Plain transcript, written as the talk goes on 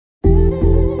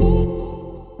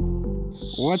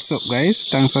What's up, guys?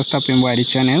 Thanks for stopping by the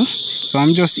channel. So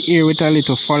I'm just here with a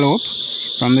little follow-up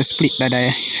from the split that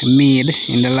I made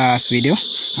in the last video.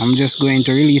 I'm just going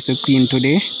to release a queen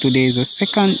today. Today is the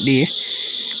second day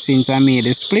since I made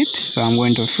the split, so I'm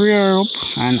going to free her up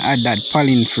and add that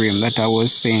pollen frame that I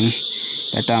was saying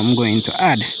that I'm going to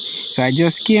add. So I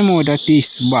just came out of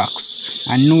this box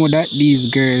and know that these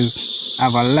girls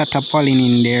have a lot of pollen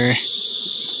in their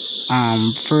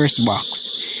first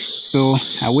box. So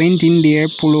I went in there,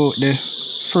 pull out the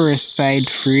first side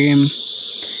frame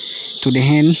to the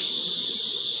hen,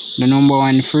 the number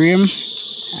one frame,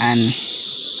 and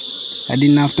I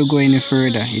didn't have to go any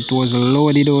further. It was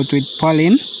loaded out with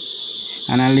pollen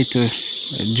and a little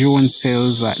drone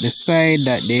cells at the side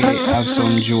that they have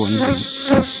some drones in.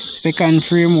 Second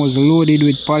frame was loaded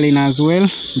with pollen as well.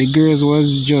 The girls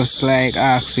was just like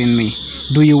asking me,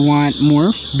 do you want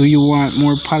more? Do you want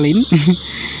more pollen?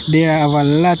 They have a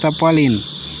lot of pollen.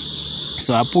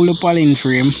 So I pulled the pollen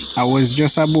frame. I was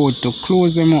just about to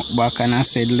close them up back and I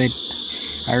said let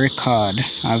I record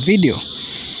a video.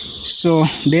 So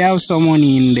they have some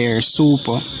money in their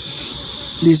super.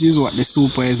 This is what the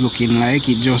super is looking like.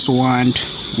 It just want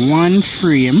one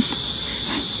frame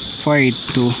for it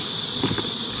to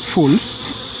full.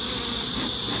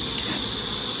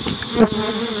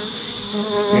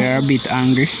 They are a bit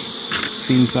angry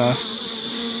since I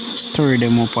stirred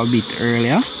them up a bit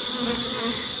earlier.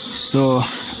 So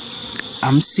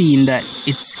I'm seeing that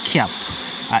it's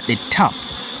capped at the top.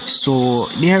 So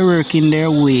they are working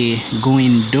their way,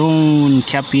 going down,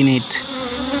 capping it.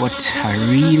 But I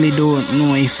really don't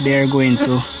know if they're going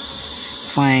to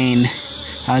find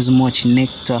as much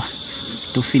nectar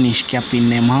to finish capping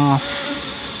them off.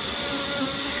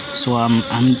 So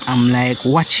I'm like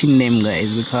watching them,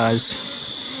 guys, because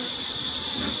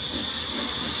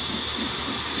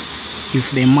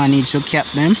if they manage to cap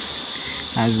them,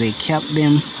 as they cap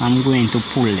them, I'm going to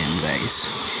pull them, guys.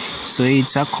 So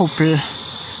it's a couple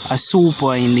a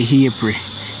super in the April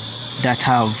that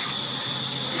have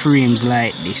frames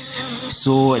like this.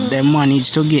 So they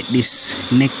managed to get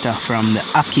this nectar from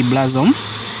the Aki blossom.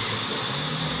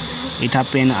 It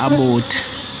happened about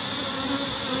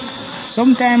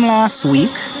sometime last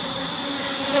week.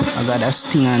 I got a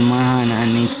sting on my hand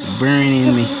and it's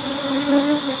burning me.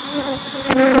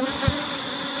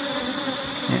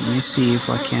 Let me see if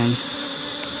I can.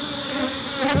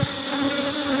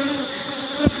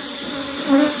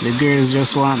 The girls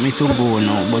just want me to go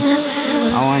now, but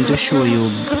I want to show you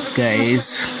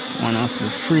guys one of the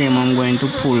frame. I'm going to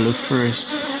pull the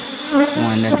first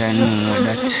one that I know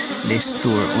that they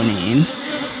store honey in.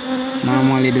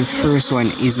 Normally the first one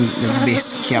isn't the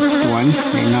best capped one.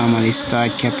 They normally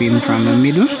start capping from the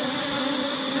middle.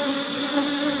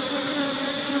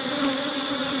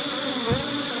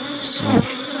 So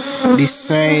this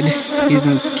side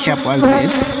isn't capped as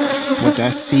yet, but I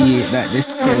see that the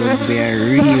cells, they are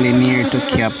really near to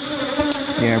cap.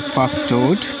 They are popped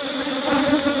out.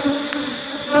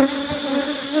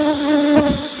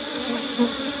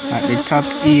 At the top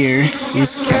here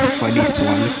is capped for this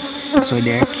one. So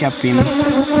they are capping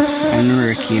and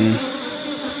working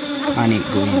on it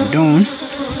going down.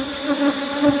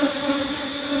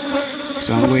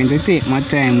 So I'm going to take my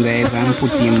time, guys, and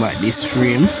put in back this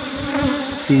frame.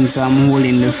 Since I'm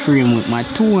holding the frame with my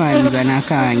two hands and I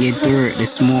can't get to work the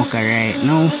smoker right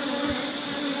now.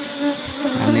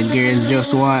 And the girls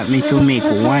just want me to make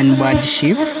one bad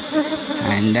shift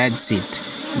and that's it.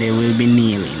 They will be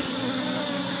kneeling.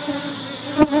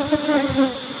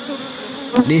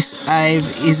 This hive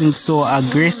isn't so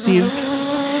aggressive.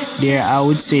 I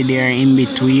would say they are in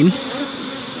between.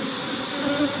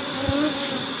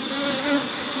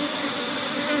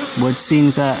 But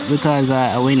since because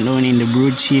I went down in the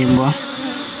brood chamber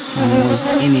and was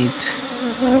in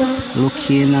it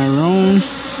looking around,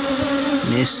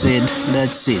 they said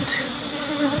that's it,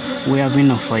 we have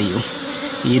enough for you.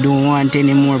 You don't want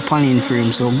any more pollen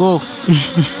frames, so go.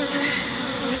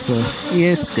 So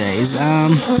yes, guys,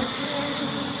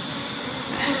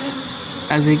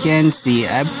 as you can see,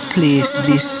 I placed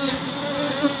this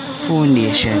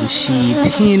foundation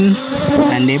sheet in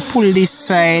and they pull this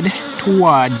side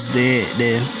towards the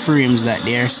frames that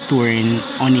they are storing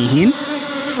honey in.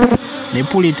 They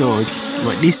pull it out,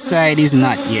 but this side is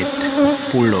not yet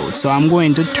pulled out. So I'm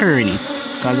going to turn it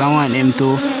because I want them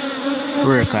to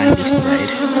work on this side.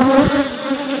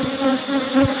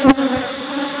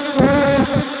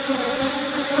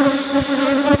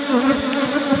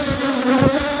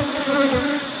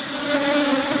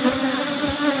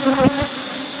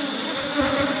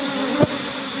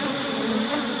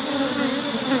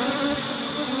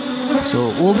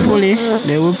 So hopefully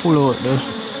they will pull out the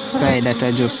side that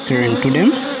I just turned to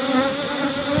them.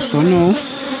 So now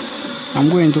I'm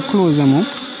going to close them up.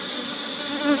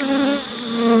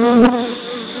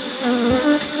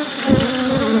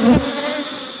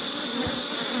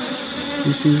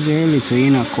 This is their little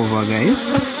inner cover, guys.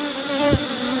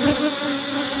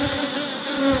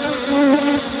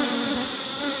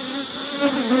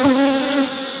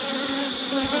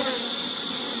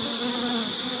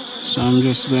 So I'm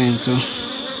just going to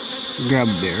grab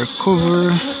their cover,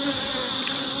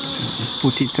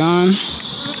 put it on,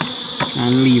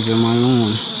 and leave them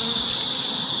alone.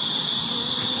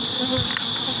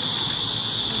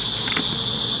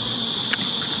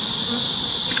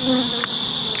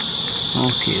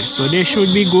 Okay, so they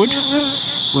should be good.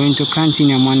 Going to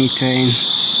continue monitoring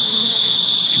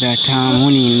that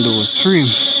honey in those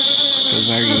frames because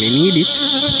I really need it.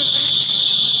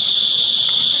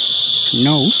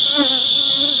 Now,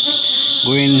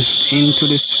 going into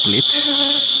the split,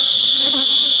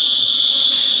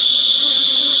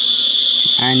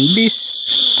 and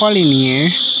this pollen here,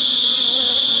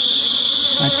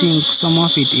 I think some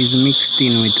of it is mixed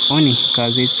in with honey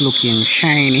because it's looking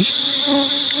shiny.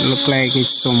 Look like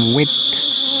it's some wet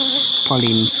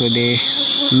pollen, so they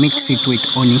mix it with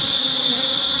honey,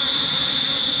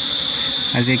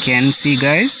 as you can see,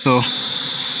 guys. So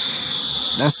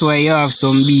that's why you have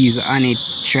some bees on it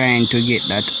trying to get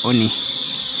that honey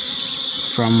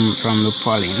from the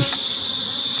pollen.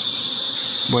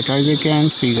 But as you can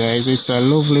see, guys, it's a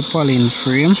lovely pollen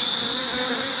frame.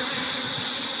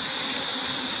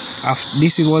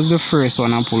 This was the first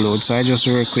one I pulled out, so I just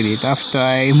work with it. After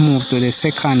I moved to the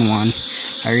second one,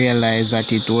 I realized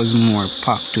that it was more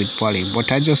packed with pollen.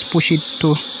 But I just push it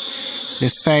to the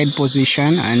side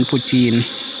position and put in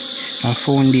a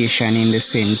foundation in the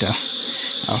center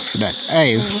of that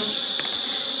hive.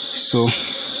 So,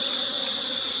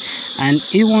 and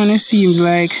it wanna seems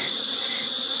like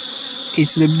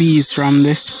it's the bees from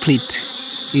the split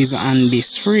is on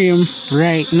this frame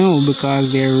right now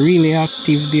because they're really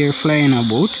active, they're flying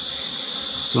about.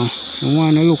 So you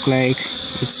want to look like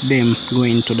it's them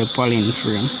going to the pollen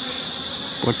frame,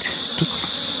 but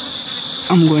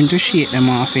I'm going to shake them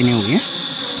off anyway.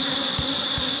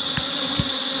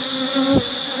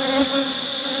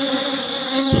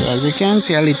 So as you can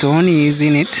see, a little honey is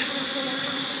in it.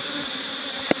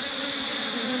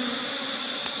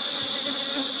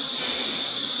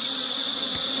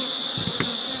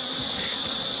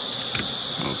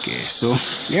 Okay, so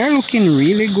they're looking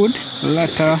really good. A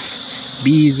lot of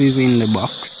bees is in the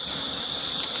box.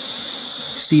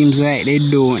 Seems like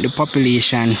the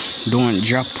population don't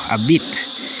drop a bit.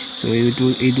 So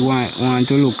it want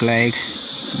to look like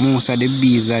most of the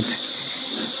bees that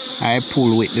I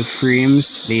pull with the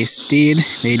frames, they stayed.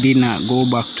 They did not go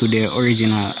back to their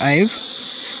original hive.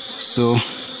 So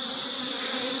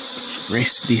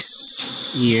rest this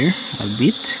here a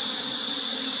bit.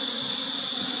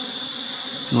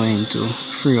 Going to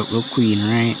free up the queen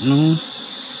right now.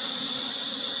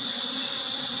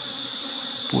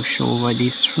 Push over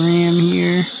this frame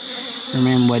here.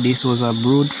 Remember, this was a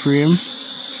brood frame,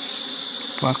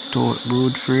 packed out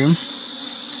brood frame.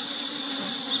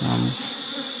 So I'm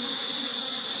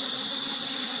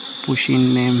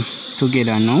pushing them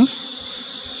together now.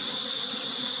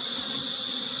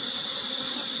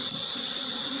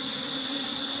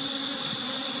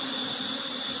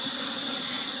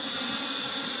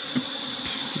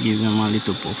 Give them a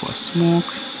little puff of smoke.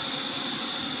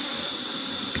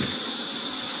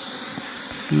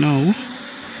 Now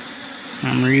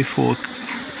I'm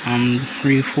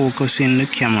refocusing the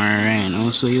camera right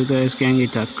now so you guys can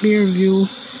get a clear view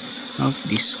of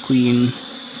this queen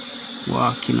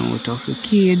walking out of the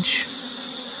cage.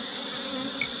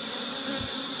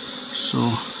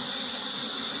 So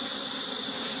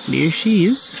there she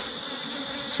is.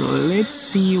 So let's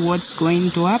see what's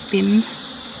going to happen.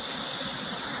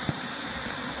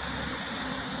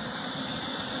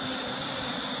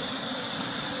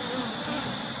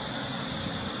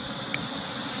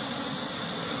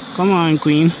 Come on,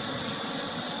 queen.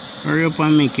 Hurry up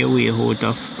and make your way out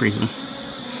of prison.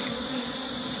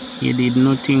 You did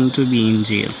nothing to be in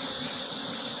jail.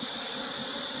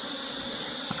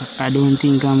 I don't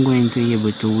think I'm going to be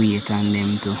able to wait on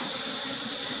them to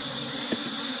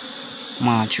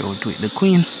march out with the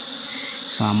queen.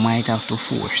 So I might have to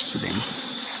force them.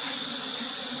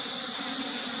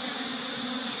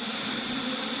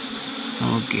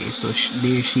 Okay, so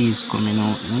there she is coming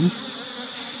out now.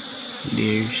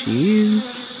 There she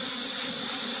is.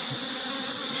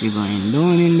 She's going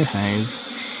down in the hive.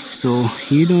 So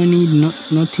you don't need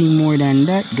nothing more than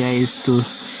that, guys, to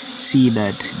see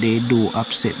that they do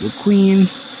upset the queen.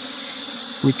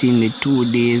 within the 2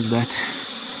 days that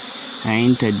I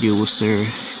introduced her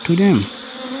to them.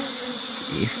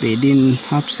 If they didn't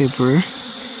accept her,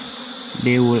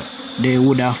 they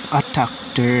would have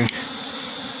attacked her.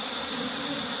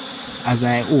 As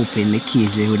I opened the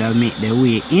cage, they would have made their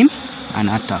way in and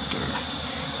attacked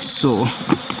her. So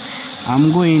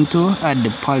I'm going to add the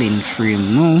pollen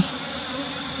frame now.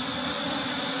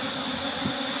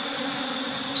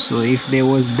 So if they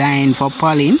was dying for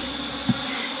pollen,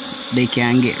 they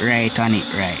can get right on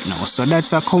it right now. So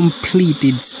that's a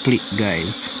completed split,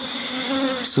 guys.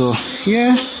 So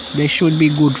yeah, they should be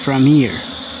good from here.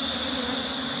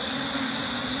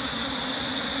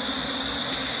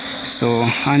 So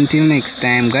until next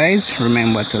time, guys,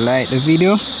 remember to like the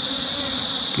video.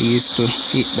 Please to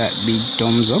hit that big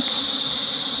thumbs up.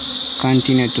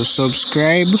 Continue to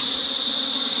subscribe.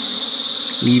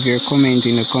 Leave your comment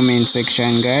in the comment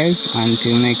section, guys.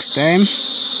 Until next time,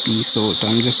 peace out.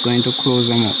 I'm just going to close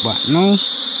them up back now.